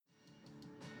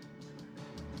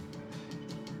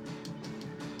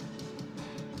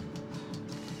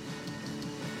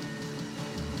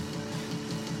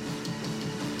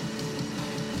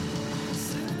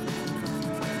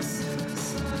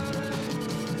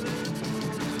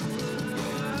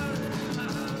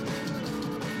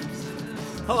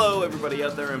Hello, everybody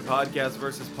out there in Podcast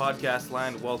versus Podcast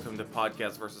land. Welcome to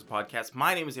Podcast versus Podcast.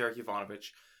 My name is Eric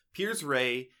Ivanovich. Piers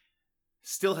Ray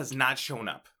still has not shown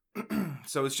up.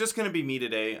 So it's just going to be me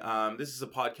today. This is a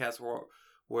podcast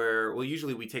where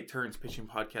usually we take turns pitching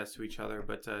podcasts to each other,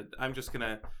 but I'm just going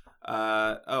to...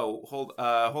 hold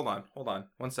on.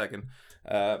 1 second.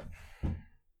 Hello.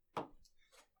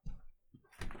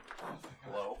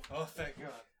 Oh, thank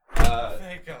God.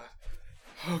 Thank God.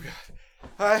 Oh, God.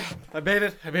 Hi, I made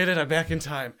it. I'm back in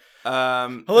time.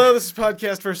 Hello, this is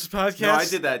Podcast versus Podcast. No, I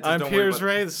did that. I'm Piers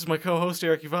Ray. This is my co-host,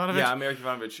 Eric Ivanovich. Yeah, I'm Eric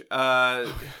Ivanovich.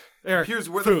 Eric, Piers,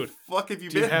 where food. the fuck have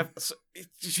you been?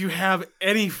 Do you have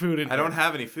any food in here? I don't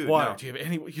have any food, Water. no. Do you have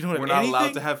any? You don't have anything? We're not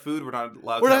allowed to have food. We're not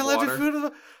allowed We're to not have allowed water. to have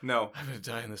food? No. I'm going to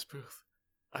die in this booth.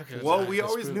 Well, we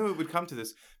always knew it would come to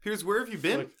this. Piers, where have you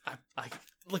been?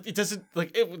 Look, it doesn't...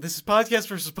 this is Podcast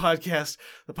versus Podcast,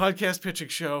 the podcast pitching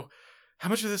show. How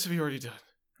much of this have you already done?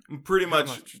 Pretty much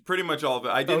all of it.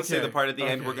 I didn't say the part at the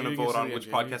end. Okay. We're going to vote on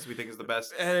which podcast we think is the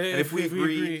best. And if we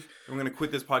agree, we're going to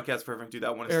quit this podcast forever and do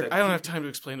that one Eric, instead. I don't have time to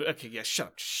explain it. Okay, yeah, shut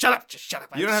up. Just shut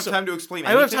up. You don't have time to explain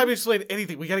anything? I don't have time to explain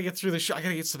anything. We got to get through the show. I got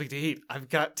to get something to eat. I've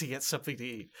got to get something to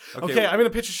eat. Okay, I'm going to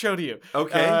pitch a show to you.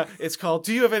 Okay. It's called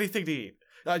Do You Have Anything to Eat?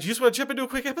 Do you just want to jump into a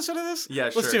quick episode of this?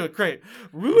 Yeah, sure. Let's do it. Great.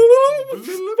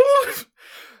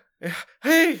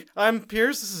 Hey, I'm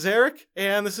Piers. This is Eric,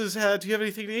 and this is Do You Have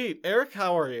Anything to Eat? Eric,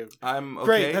 how are you? I'm okay.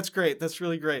 Great. That's great. That's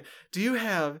really great. Do you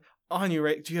have on you?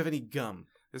 Right? Do you have any gum?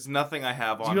 There's nothing I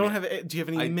have on Do you me. have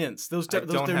any mints? They're don't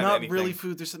not have really anything.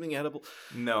 food. There's something edible.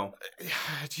 No. Do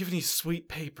you have any sweet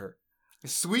paper?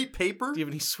 Sweet paper? Do you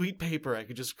have any sweet paper I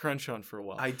could just crunch on for a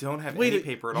while? I don't have any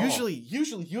paper at all. Usually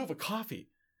you have a coffee.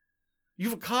 You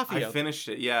have a coffee. I finished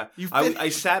it, yeah. I I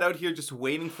sat out here just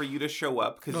waiting for you to show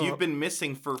up because you've been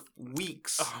missing for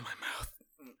weeks. Oh, my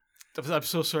mouth. I'm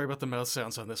so sorry about the mouth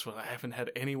sounds on this one. I haven't had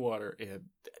any water in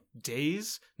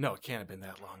days. No, it can't have been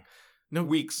that long. No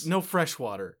weeks. No fresh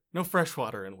water. No fresh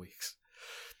water in weeks.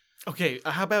 Okay,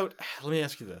 how about, let me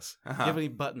ask you this. Do you have any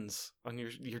buttons on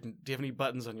do you have any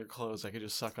buttons on your clothes I could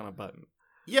just suck on a button?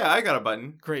 Yeah, I got a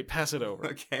button. Great, pass it over.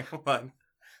 Okay, hold on.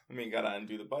 Gotta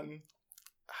undo the button.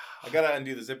 I gotta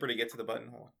undo the zipper to get to the button.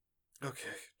 Hold on.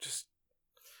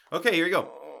 Okay, here you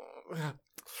go.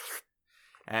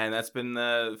 And that's been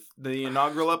the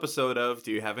inaugural episode of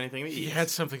Do You Have Anything to Eat? He had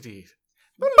something to eat.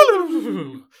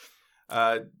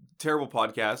 Terrible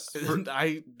podcast.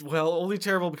 Only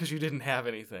terrible because you didn't have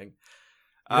anything.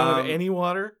 You don't have any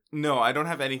water? No, I don't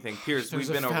have anything. Piers,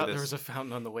 we've been over this. There was a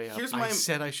fountain on the way up. I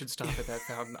said I should stop at that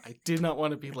fountain. I did not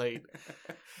want to be late.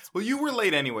 Well, you were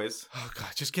late anyways. Oh, God,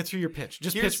 just get through your pitch.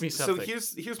 Just pitch me something.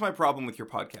 So here's my problem with your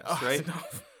podcast, right? No.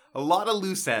 A lot of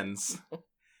loose ends.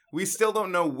 We still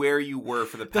don't know where you were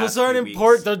for the past Those aren't few weeks.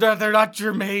 important. They're not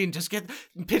germane. Just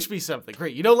pitch me something.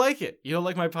 Great. You don't like it. You don't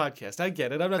like my podcast. I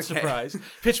get it. I'm not surprised.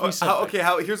 Pitch me something.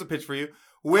 Here's a pitch for you.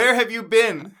 Where have you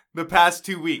been the past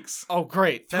 2 weeks? Oh,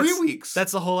 great. 3 weeks.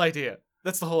 That's the whole idea.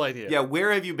 Yeah,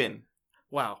 where have you been?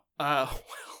 Wow. Well,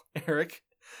 Eric,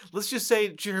 let's just say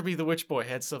Jeremy the Witch Boy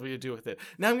had something to do with it.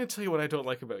 Now I'm going to tell you what I don't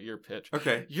like about your pitch.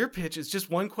 Okay. Your pitch is just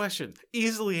one question.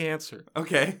 Easily answered.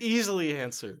 Okay. Easily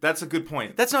answered. That's a good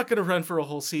point. That's not going to run for a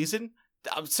whole season.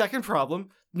 Second problem,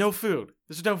 no food.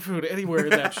 There's no food anywhere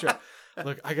in that show.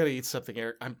 Look, I got to eat something,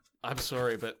 Eric. I'm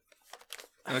sorry, but...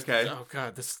 Okay. Oh,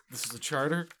 God, this is the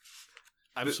charter?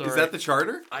 I'm sorry. Is that the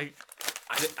charter?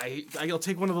 I'll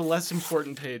take one of the less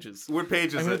important pages. What page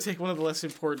is it? I'm going to take one of the less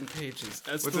important pages.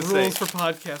 That's What's the it rules say? for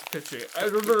podcast pitching. It's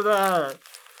so good.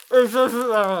 It's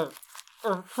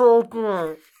so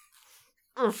good.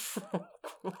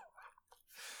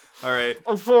 All right.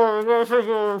 I'm sorry, I'm going to take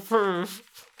it on page.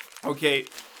 Okay.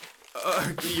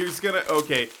 You're just gonna...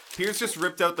 Okay. Piers just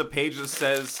ripped out the page that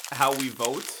says how we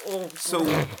vote.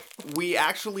 So we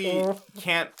actually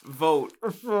can't vote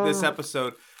this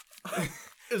episode.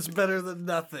 It's better than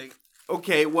nothing.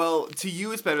 Okay, well, to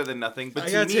you it's better than nothing, but I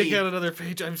to me... gotta take out another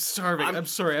page. I'm starving. I'm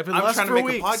sorry. I've been I'm lost trying to for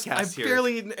make a weeks. podcast I've here.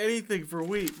 barely eaten anything for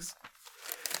weeks.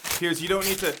 Piers, you don't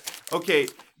need to... Okay,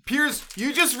 Piers,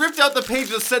 you just ripped out the page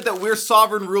that said that we're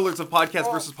sovereign rulers of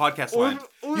Podcast versus Podcast land.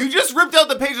 You just ripped out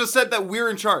the page that said that we're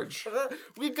in charge.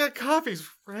 We've got copies,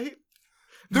 right?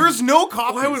 There's no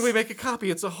copies. Why would we make a copy?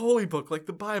 It's a holy book like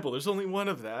the Bible. There's only one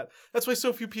of that. That's why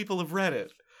so few people have read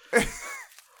it.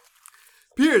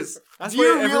 Piers, That's do you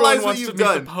why everyone realize what wants you've to meet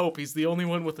done? the Pope. He's the only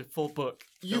one with a full book.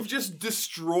 You've just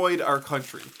destroyed our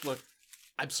country. Look,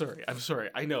 I'm sorry.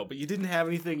 I know, but you didn't have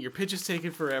anything. Your pitch is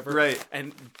taking forever. Right.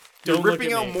 And You're don't look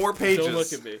ripping at out me. more pages. Don't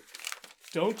look at me.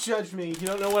 Don't judge me. You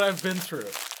don't know what I've been through.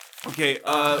 Okay,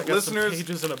 I got listeners, some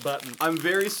pages and a button. I'm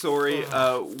very sorry.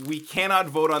 We cannot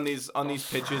vote on these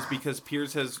pitches because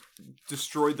Piers has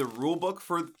destroyed the rule book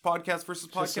for Podcast versus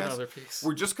Podcast. Just another piece.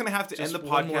 We're just gonna have to end the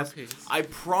one more podcast. piece. I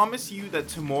promise you that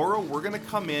tomorrow we're gonna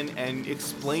come in and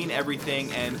explain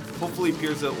everything, and hopefully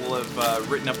Piers will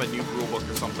have written up a new rule book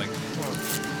or something.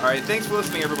 All right, thanks for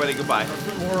listening, everybody. Goodbye.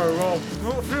 Tomorrow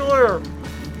I will. See you later.